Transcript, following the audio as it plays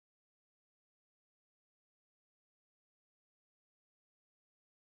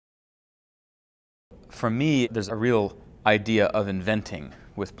For me, there's a real idea of inventing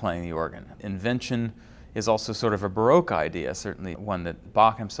with playing the organ. Invention is also sort of a Baroque idea, certainly one that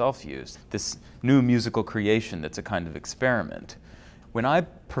Bach himself used. This new musical creation that's a kind of experiment. When I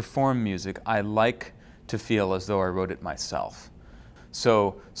perform music, I like to feel as though I wrote it myself.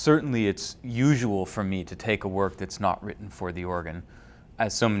 So certainly it's usual for me to take a work that's not written for the organ,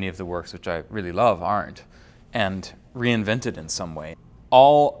 as so many of the works which I really love aren't, and reinvent it in some way.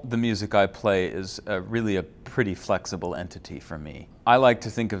 All the music I play is really a pretty flexible entity for me. I like to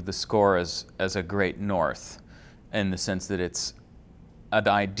think of the score as a great north, in the sense that it's an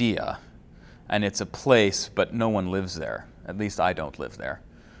idea, and it's a place, but no one lives there. At least I don't live there.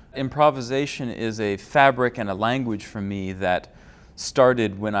 Improvisation is a fabric and a language for me that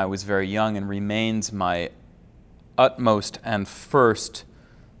started when I was very young and remains my utmost and first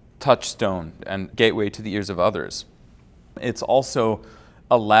touchstone and gateway to the ears of others. It's also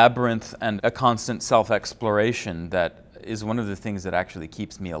a labyrinth and a constant self-exploration that is one of the things that actually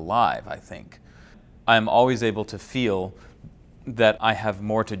keeps me alive, I think. I'm always able to feel that I have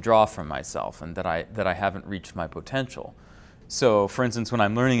more to draw from myself and that I haven't reached my potential. So, for instance, when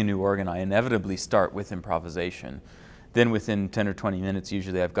I'm learning a new organ, I inevitably start with improvisation. Then within 10 or 20 minutes,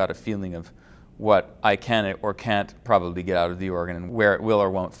 usually I've got a feeling of what I can or can't probably get out of the organ and where it will or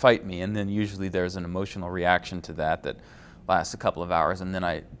won't fight me. And then usually there's an emotional reaction to that that lasts a couple of hours, and then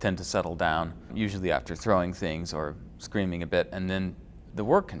I tend to settle down, usually after throwing things or screaming a bit, and then the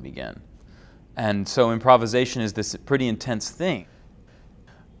work can begin. And so improvisation is this pretty intense thing.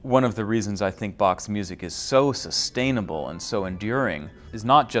 One of the reasons I think Bach's music is so sustainable and so enduring is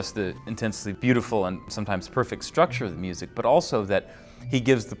not just the intensely beautiful and sometimes perfect structure of the music, but also that he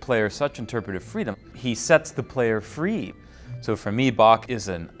gives the player such interpretive freedom. He sets the player free. So for me, Bach is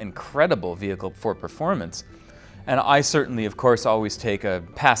an incredible vehicle for performance. And I certainly, of course, always take a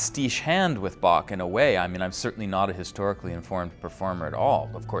pastiche hand with Bach in a way. I mean, I'm certainly not a historically informed performer at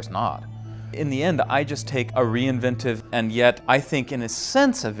all. Of course not. In the end, I just take a reinventive and yet, I think, in a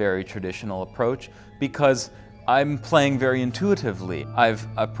sense, a very traditional approach because I'm playing very intuitively. I've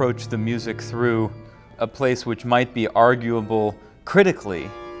approached the music through a place which might be arguable critically,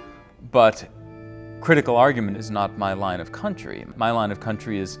 but critical argument is not my line of country. My line of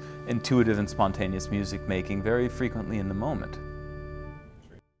country is intuitive and spontaneous music making, very frequently in the moment.